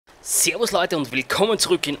Servus Leute und willkommen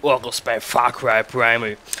zurück in Orus bei Far Cry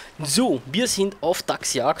Primal. So, wir sind auf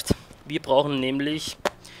Dachsjagd. Wir brauchen nämlich,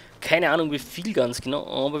 keine Ahnung wie viel ganz genau,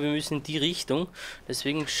 aber wir müssen in die Richtung.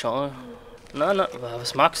 Deswegen schau... Na,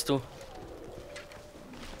 was magst du?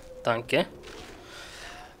 Danke.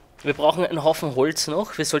 Wir brauchen einen Haufen Holz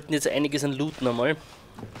noch. Wir sollten jetzt einiges an looten einmal.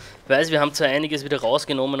 Ich weiß, wir haben zwar einiges wieder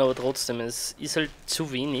rausgenommen, aber trotzdem, es ist halt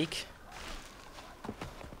zu wenig.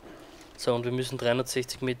 So, und wir müssen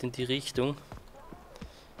 360 Meter in die Richtung.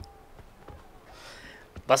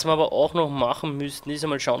 Was wir aber auch noch machen müssten, ist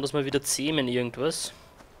einmal schauen, dass wir wieder zähmen irgendwas.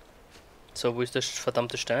 So, wo ist der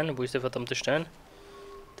verdammte Stein? Wo ist der verdammte Stein?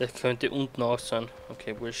 Der könnte unten auch sein.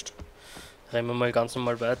 Okay, wurscht. Rennen wir mal ganz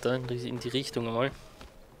normal weiter in die Richtung einmal.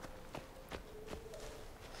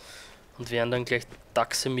 Und werden dann gleich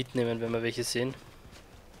Dachse mitnehmen, wenn wir welche sehen.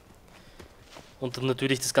 Und dann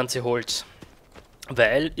natürlich das ganze Holz.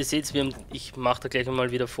 Weil, ihr seht, ich mache da gleich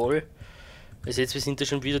einmal wieder voll. Ihr seht, wir sind da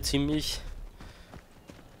schon wieder ziemlich...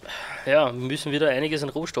 Ja, wir müssen wieder einiges an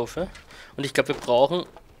Rohstoffe. Und ich glaube, wir brauchen...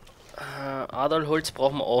 Adalholz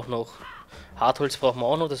brauchen wir auch noch. Hartholz brauchen wir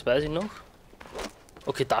auch noch, das weiß ich noch.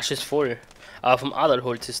 Okay, Tasche ist voll. Aber vom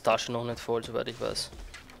Adalholz ist Tasche noch nicht voll, soweit ich weiß.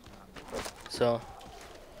 So.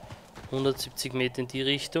 170 Meter in die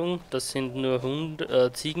Richtung. Das sind nur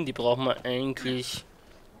 100 Ziegen, die brauchen wir eigentlich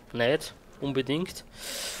nicht. Unbedingt.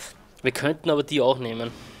 Wir könnten aber die auch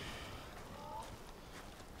nehmen.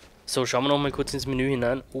 So, schauen wir noch mal kurz ins Menü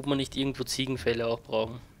hinein, ob wir nicht irgendwo Ziegenfälle auch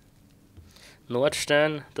brauchen.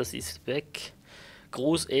 Nordstein, das ist weg.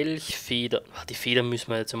 Großelch, Feder. Ach, die Feder müssen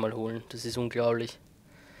wir jetzt einmal holen. Das ist unglaublich.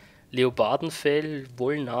 Leopardenfell,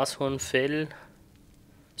 Wollnashornfell,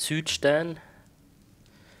 Südstein,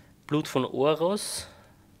 Blut von Oros,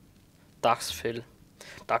 Dachsfell.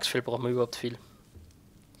 Dachsfell brauchen wir überhaupt viel.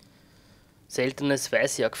 Seltenes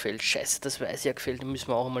Weißjagdfell. Scheiße, das Weißjagdfell, da müssen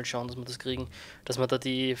wir auch mal schauen, dass wir das kriegen. Dass wir da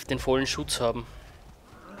den vollen Schutz haben.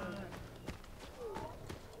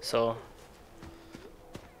 So.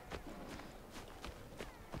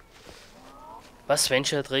 Was,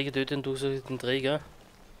 Venture Träger töten, du sagst den Träger?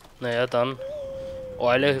 Naja, dann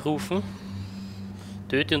Eule rufen.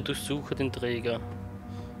 Töte und durchsuche den Träger.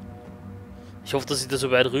 Ich hoffe, dass ich da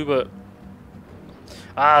so weit rüber...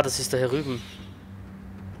 Ah, das ist da hier rüben.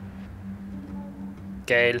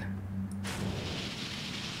 Geil.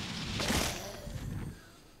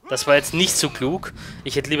 Das war jetzt nicht so klug.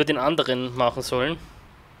 Ich hätte lieber den anderen machen sollen.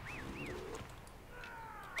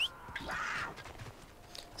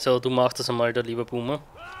 So, du machst das einmal, der lieber Boomer.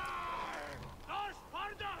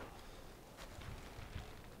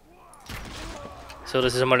 So,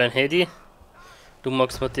 das ist einmal ein Hedy. Du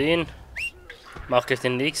magst mal den. Mach gleich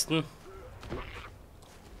den nächsten.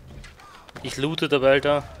 Ich loote dabei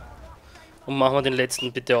da. Und machen wir den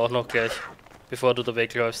letzten bitte auch noch gleich, bevor du da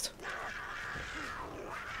wegläufst.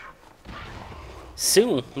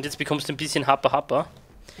 So, und jetzt bekommst du ein bisschen Happa Happa.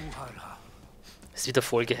 Dass du wieder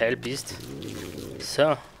voll geheilt bist.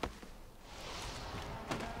 So.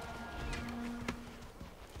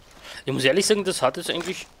 Ich muss ehrlich sagen, das hat jetzt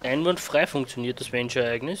eigentlich einwandfrei funktioniert, das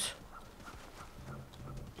Venture-Ereignis.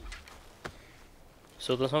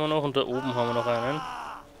 So, das haben wir noch und da oben haben wir noch einen.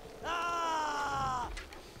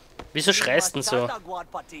 Wieso schreist du denn so?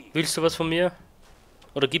 Willst du was von mir?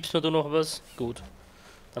 Oder gibst mir du noch was? Gut.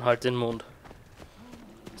 Dann halt den Mund.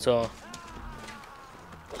 So.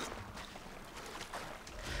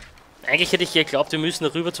 Eigentlich hätte ich geglaubt, wir müssen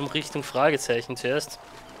rüber zum Richtung Fragezeichen zuerst.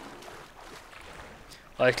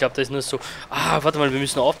 Aber ich glaube, da ist nur so... Ah, warte mal, wir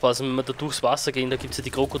müssen aufpassen, wenn wir da durchs Wasser gehen, da gibt es ja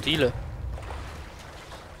die Krokodile.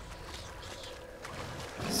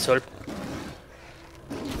 Soll...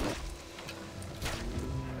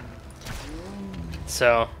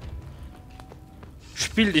 So.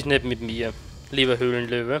 Spiel dich nicht mit mir, lieber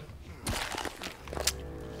Höhlenlöwe.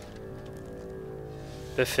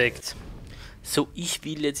 Perfekt. So, ich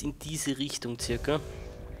will jetzt in diese Richtung circa.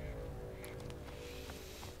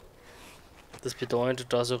 Das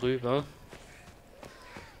bedeutet da so rüber.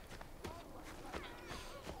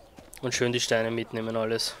 Und schön die Steine mitnehmen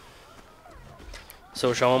alles.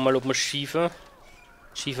 So, schauen wir mal, ob wir Schiefer...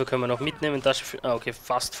 Schiefer können wir noch mitnehmen. Tasche für... Ah, okay,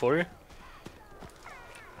 fast voll.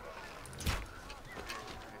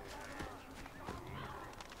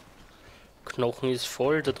 Knochen ist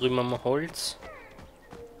voll, da drüben haben wir Holz.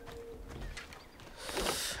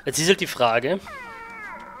 Jetzt ist halt die Frage.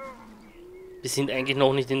 Wir sind eigentlich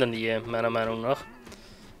noch nicht in der Nähe, meiner Meinung nach.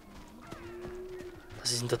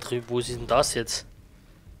 Was ist denn da drüben? Wo ist denn das jetzt?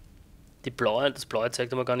 Die blaue, das blaue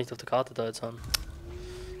zeigt aber gar nicht auf der Karte da jetzt an.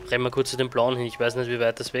 Rennen wir kurz zu dem blauen hin, ich weiß nicht, wie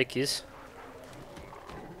weit das weg ist.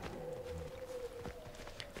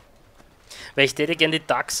 Weil ich hätte gerne die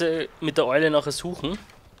Dachse mit der Eule nachher suchen.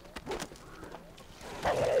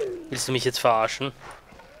 Willst du mich jetzt verarschen?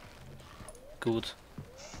 Gut.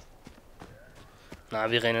 Na,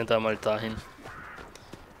 wir rennen da mal dahin.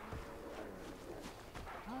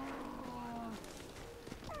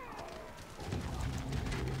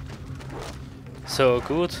 So,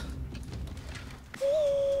 gut.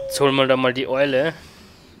 Jetzt holen wir da mal die Eule.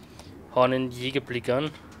 Hauen den Jägerblick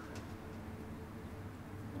an.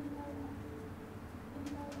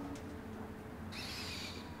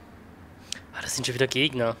 Ah, das sind schon wieder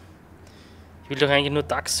Gegner. Ich will doch eigentlich nur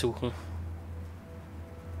Dachs suchen.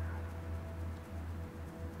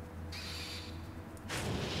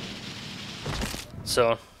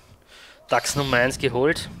 So. Dachs Nummer 1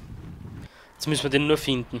 geholt. Jetzt müssen wir den nur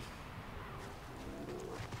finden.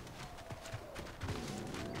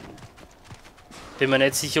 Bin mir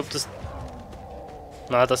nicht sicher, ob das...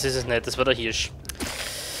 Na, das ist es nicht. Das war der Hirsch.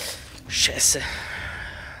 Scheiße.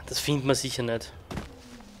 Das findet man sicher nicht.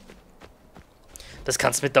 Das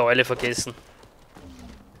kannst du mit der Eule vergessen.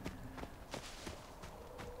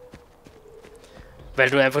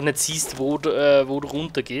 Weil du einfach nicht siehst, wo du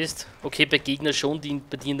runter gehst. Okay, bei Gegnern schon, die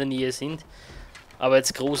bei dir in der Nähe sind. Aber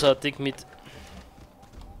jetzt großartig mit...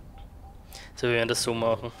 So, wir werden das so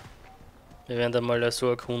machen. Wir werden da mal so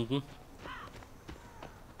erkunden.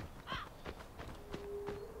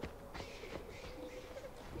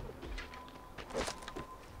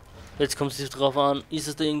 Jetzt kommt es drauf an, ist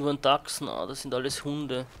es da irgendwo ein Dachs? Na, das sind alles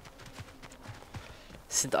Hunde.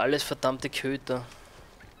 Das sind alles verdammte Köter.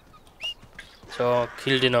 So,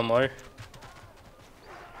 kill den einmal.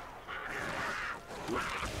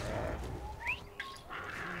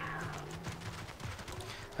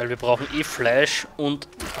 Weil wir brauchen eh Fleisch und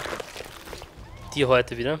die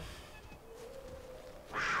heute wieder.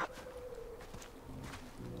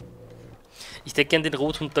 Ich hätte gern den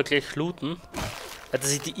Rothund da gleich looten. Dass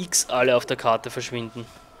sich die X alle auf der Karte verschwinden.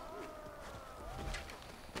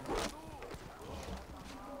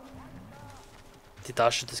 Die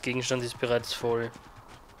Tasche des Gegenstands ist bereits voll.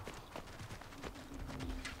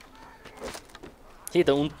 Hier,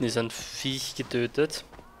 da unten ist ein Viech getötet.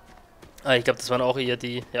 Ah, ich glaube, das waren auch eher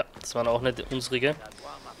die... Ja, das waren auch nicht unsrige.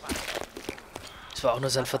 Das war auch nur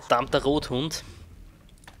so ein verdammter Rothund.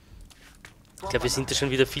 Ich glaube, wir sind da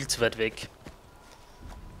schon wieder viel zu weit weg.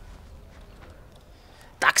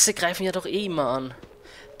 Dachse greifen ja doch eh immer an.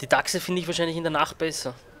 Die Dachse finde ich wahrscheinlich in der Nacht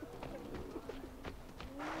besser.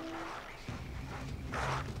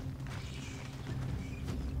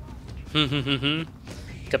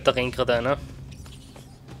 Ich glaube, da rennt gerade einer.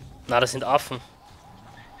 Na, das sind Affen.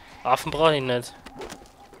 Affen brauche ich nicht.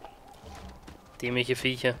 Dämliche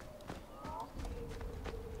Viecher.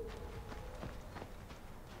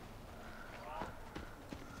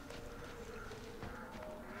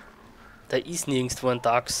 Da ist nirgendwo ein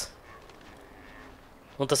Dachs.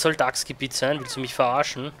 Und das soll Dachsgebiet sein? Willst du mich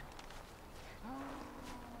verarschen?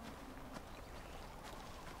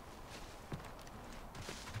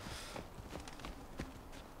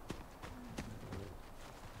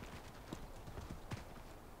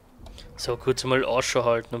 So, kurz mal Ausschau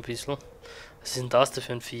halten ein bisschen. Was ist denn das da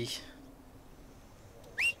für ein Viech?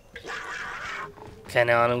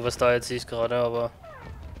 Keine Ahnung, was da jetzt ist gerade, aber...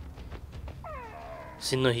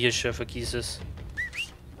 Sind nur Hirsche, vergiss es.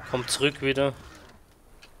 Kommt zurück wieder.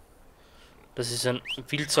 Das ist ein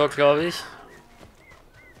Wildsau, glaube ich.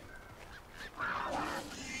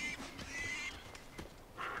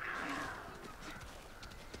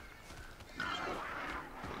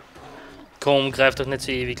 Komm, greif doch nicht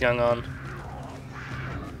so ewig lang an.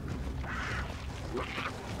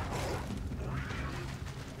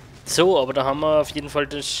 So, aber da haben wir auf jeden Fall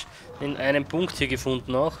das in einem Punkt hier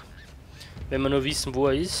gefunden auch. Wenn wir nur wissen, wo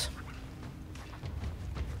er ist.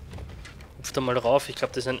 Hüpft da mal rauf. Ich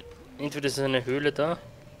glaube, das ist ein... Entweder ist eine Höhle da.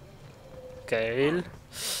 Geil.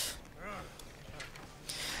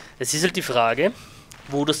 Es ist halt die Frage,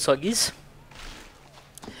 wo das Zeug ist.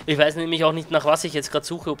 Ich weiß nämlich auch nicht, nach was ich jetzt gerade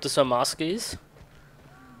suche, ob das so eine Maske ist.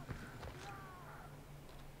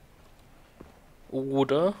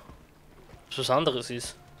 Oder ob es was anderes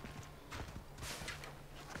ist.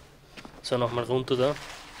 So, nochmal runter da.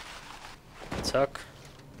 Zack.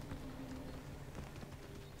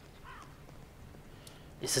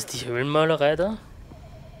 Ist das die Höhlenmalerei da?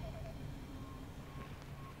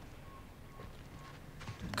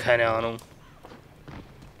 Keine Ahnung.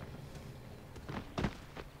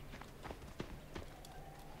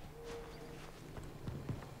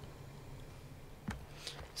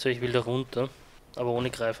 So, ich will da runter, aber ohne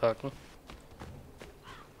Greifhaken.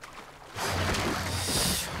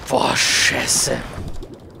 Boah, Scheiße.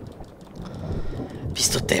 Bist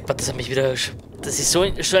Bist du deppert, das hat mich wieder... Das ist so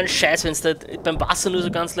ein Scheiß, wenn du da beim Wasser nur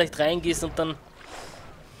so ganz leicht reingehst und dann...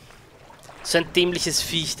 So ein dämliches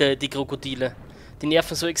Viech, die Krokodile. Die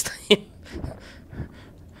nerven so extrem.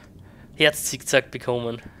 Herz-Zickzack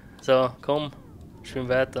bekommen. So, komm, schwimm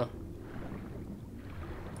weiter.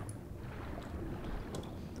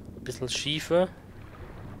 Ein bisschen Schiefer.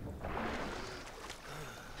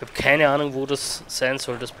 Ich habe keine Ahnung, wo das sein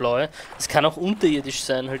soll, das Blaue. Es kann auch unterirdisch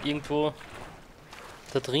sein, halt irgendwo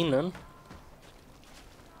da drinnen.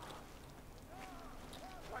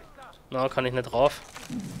 Na, kann ich nicht rauf.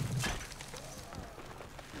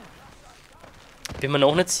 Bin mir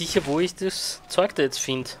noch nicht sicher, wo ich das Zeug da jetzt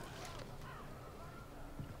finde.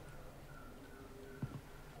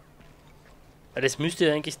 Weil das müsste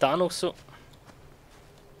ja eigentlich da noch so...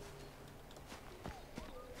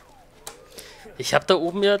 Ich habe da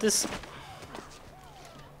oben ja das...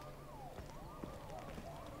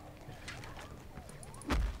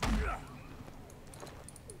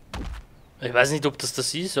 Ich weiß nicht, ob das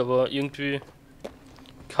ist, aber irgendwie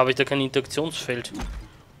habe ich da kein Interaktionsfeld.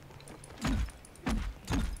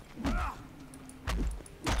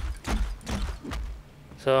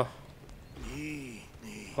 So.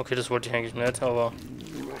 Okay, das wollte ich eigentlich nicht, aber...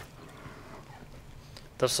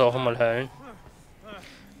 Darfst du auch einmal heilen.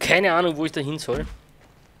 Keine Ahnung, wo ich da hin soll.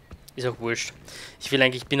 Ist auch wurscht. Ich bin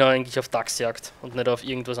eigentlich auf Dachsjagd und nicht auf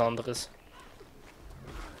irgendwas anderes.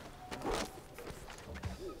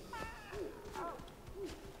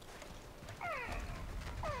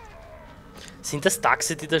 Sind das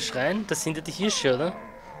Dachse, die da schreien? Das sind ja die Hirsche, oder?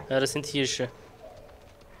 Ja, das sind Hirsche.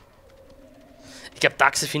 Ich glaube,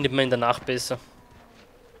 Dachse findet man in der Nacht besser.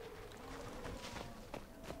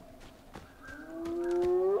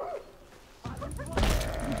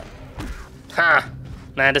 Ha!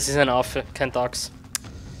 Nein, das ist ein Affe, kein Dachs.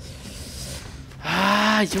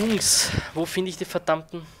 Ah, Jungs, wo finde ich die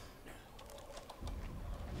verdammten...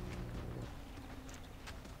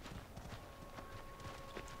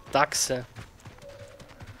 Dachse?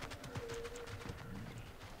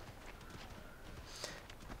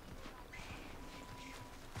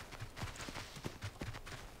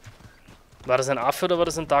 War das ein Affe oder war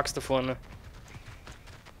das ein Dachs da vorne?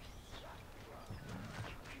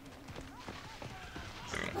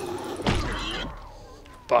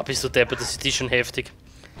 Boah, bist du deppert, das ist schon heftig.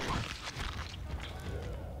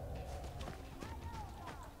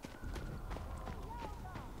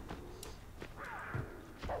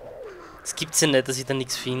 Das gibt's ja nicht, dass ich da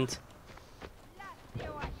nichts finde.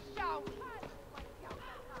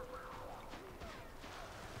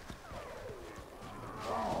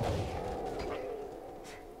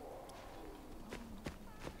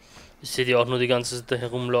 Ich sehe die auch nur die ganze Zeit da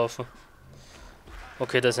herumlaufen.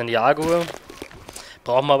 Okay, da ist ein Jaguar.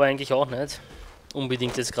 Brauchen wir aber eigentlich auch nicht.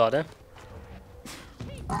 Unbedingt jetzt gerade.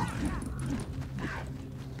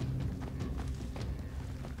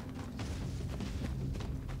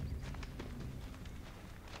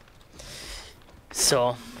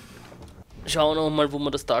 So. Schauen wir noch mal, wo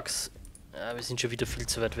wir das Dachs... Ja, wir sind schon wieder viel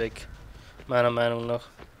zu weit weg. Meiner Meinung nach.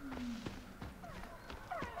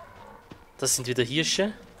 Das sind wieder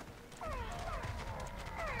Hirsche.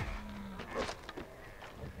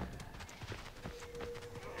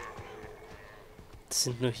 Das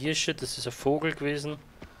sind nur Hirsche, das ist ein Vogel gewesen.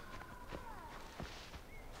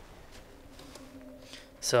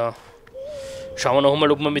 So. Schauen wir noch mal,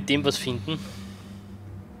 ob wir mit dem was finden.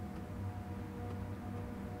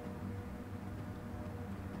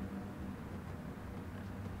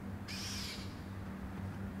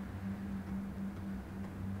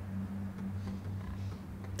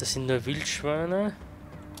 Das sind nur Wildschweine.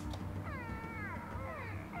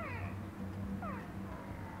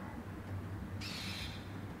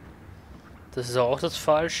 Das ist auch das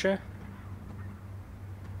Falsche.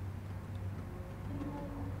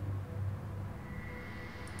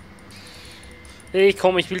 Hey,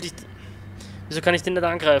 komm, ich will dich... Wieso kann ich den nicht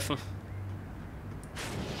angreifen?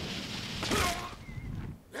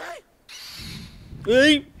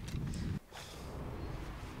 Hey!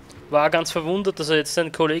 War ganz verwundert, dass er jetzt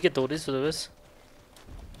sein Kollege tot ist, oder was?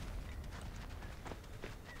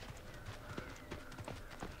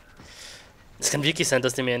 Es kann wirklich sein,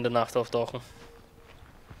 dass die mehr in der Nacht auftauchen.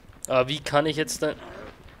 Aber wie kann ich jetzt dann...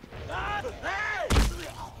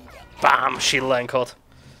 Bam! Schädel reingehauen.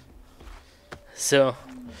 So.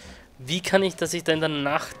 Wie kann ich, dass ich da in der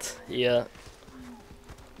Nacht eher...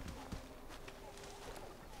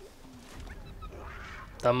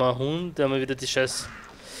 Da haben wir einen Hund, da haben wir wieder die Scheiß...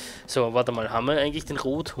 So, warte mal, haben wir eigentlich den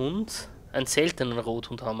Rothund? Einen seltenen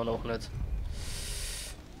Rothund haben wir noch nicht.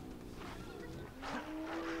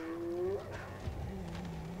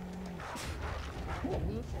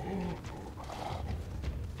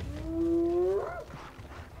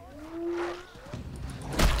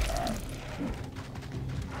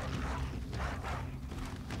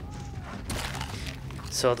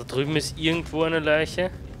 So, da drüben ist irgendwo eine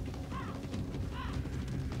Leiche.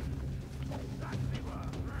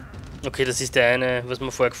 Okay, das ist der eine, was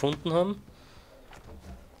wir vorher gefunden haben.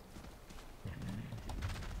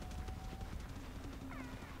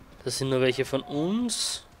 Das sind nur welche von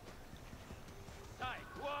uns.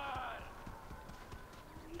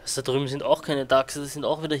 Das da drüben sind auch keine Dachs, das sind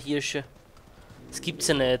auch wieder Hirsche. Das gibt's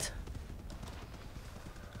ja nicht.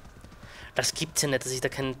 Das gibt's ja nicht, dass ich da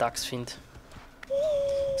keinen Dachs finde.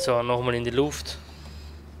 So, nochmal in die Luft.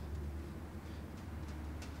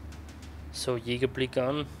 So, Jägerblick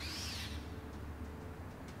an.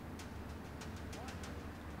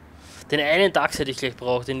 Den einen Dachs hätte ich gleich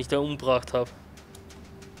braucht, den ich da umgebracht habe.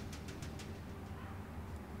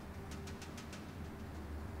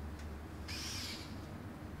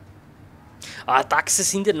 Ah, Dachse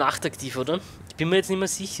sind ja nachtaktiv, oder? Ich bin mir jetzt nicht mehr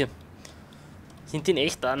sicher. Sind die in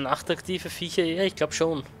echt nachtaktive Viecher? Ja, ich glaube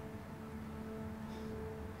schon.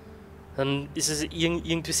 Dann ist es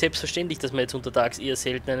irgendwie selbstverständlich, dass wir jetzt untertags eher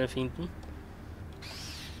selten einen finden.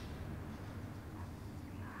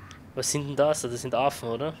 Was sind denn das? Das sind Affen,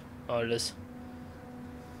 oder? Alles.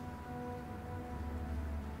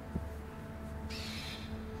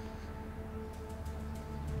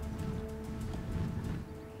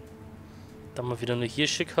 Da haben wir wieder eine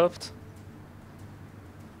Hirsche gehabt.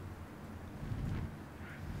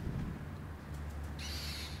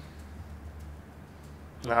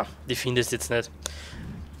 Na, die findest jetzt nicht.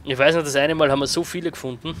 Ich weiß noch, das eine Mal haben wir so viele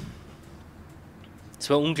gefunden. Das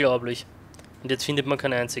war unglaublich. Und jetzt findet man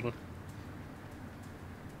keinen einzigen.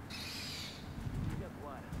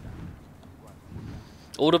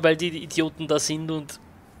 Oder weil die Idioten da sind und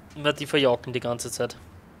wir die verjagten die ganze Zeit.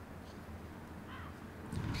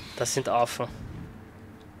 Das sind Affen.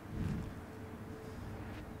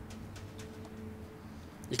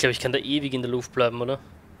 Ich glaube, ich kann da ewig in der Luft bleiben, oder?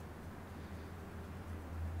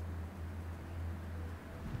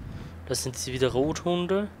 Das sind sie wieder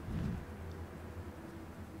Rothunde.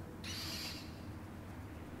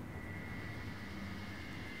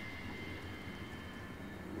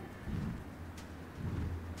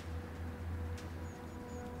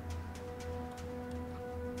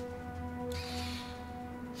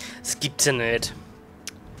 Das gibt's ja nicht.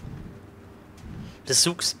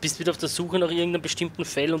 Du bist wieder auf der Suche nach irgendeinem bestimmten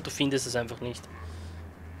Fell und du findest es einfach nicht.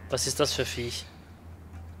 Was ist das für Viech?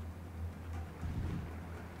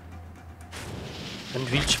 Ein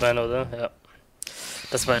Wildschwein, oder? Ja.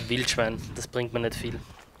 Das war ein Wildschwein. Das bringt mir nicht viel.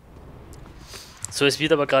 So, es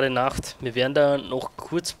wird aber gerade Nacht. Wir werden da noch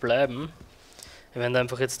kurz bleiben. Wir werden da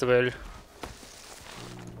einfach jetzt dabei...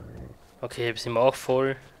 Okay, sind wir auch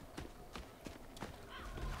voll.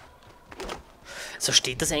 So,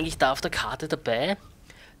 steht das eigentlich da auf der Karte dabei?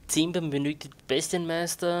 10 benötigt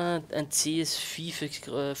Bestienmeister, ein zähes Vieh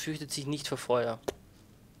fürchtet sich nicht vor Feuer.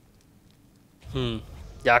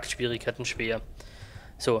 Jagdschwierigkeiten schwer.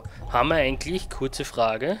 So, haben wir eigentlich, kurze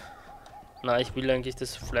Frage. Na, ich will eigentlich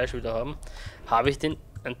das Fleisch wieder haben. Habe ich den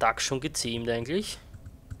einen Dachs schon gezähmt eigentlich?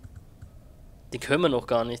 Den können wir noch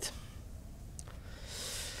gar nicht.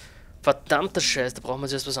 Verdammter Scheiß, da brauchen wir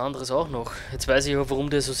jetzt was anderes auch noch. Jetzt weiß ich auch,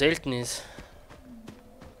 warum der so selten ist.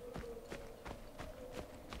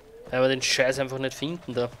 Weil wir den Scheiß einfach nicht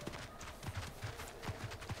finden da.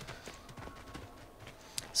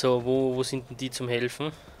 So, wo sind denn die zum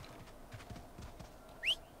Helfen?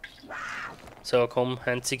 So, komm,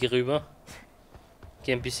 einzige rüber.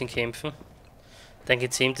 Geh ein bisschen kämpfen. Dein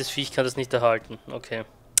gezähmtes Viech kann das nicht erhalten. Okay.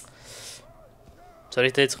 Soll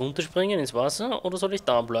ich da jetzt runterspringen ins Wasser oder soll ich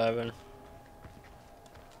da bleiben?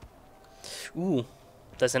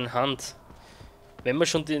 Da ist eine Hand. Wenn wir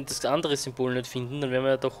schon das andere Symbol nicht finden, dann werden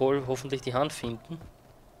wir ja doch hoffentlich die Hand finden.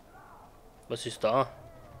 Was ist da?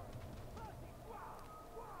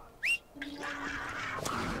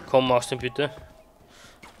 Komm, mach's den bitte.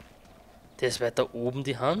 Der ist weiter oben,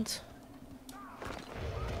 die Hand.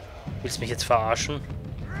 Willst du mich jetzt verarschen?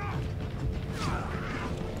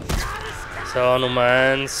 So, Nummer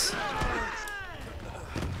 1.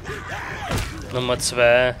 Nummer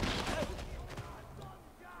 2.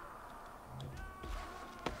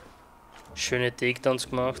 Schöne Takedowns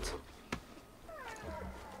gemacht.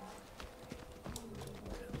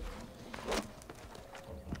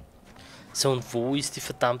 So, und wo ist die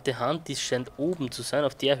verdammte Hand? Die scheint oben zu sein,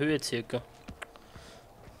 auf der Höhe circa.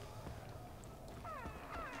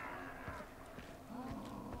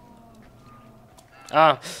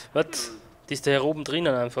 Ah, was? Die ist da hier oben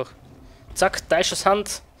drinnen einfach. Zack, da ist das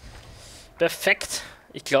Hand. Perfekt.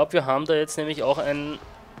 Ich glaube, wir haben da jetzt nämlich auch ein...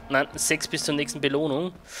 Nein, 6 bis zur nächsten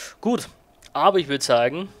Belohnung. Gut, aber ich würde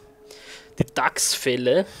sagen, die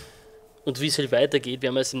Dachsfälle Und wie es halt weitergeht,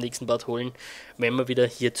 werden wir es im nächsten Part holen, wenn wir wieder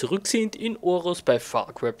hier zurück sind in Oros bei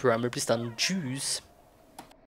Far Cry Primal. Bis dann, tschüss.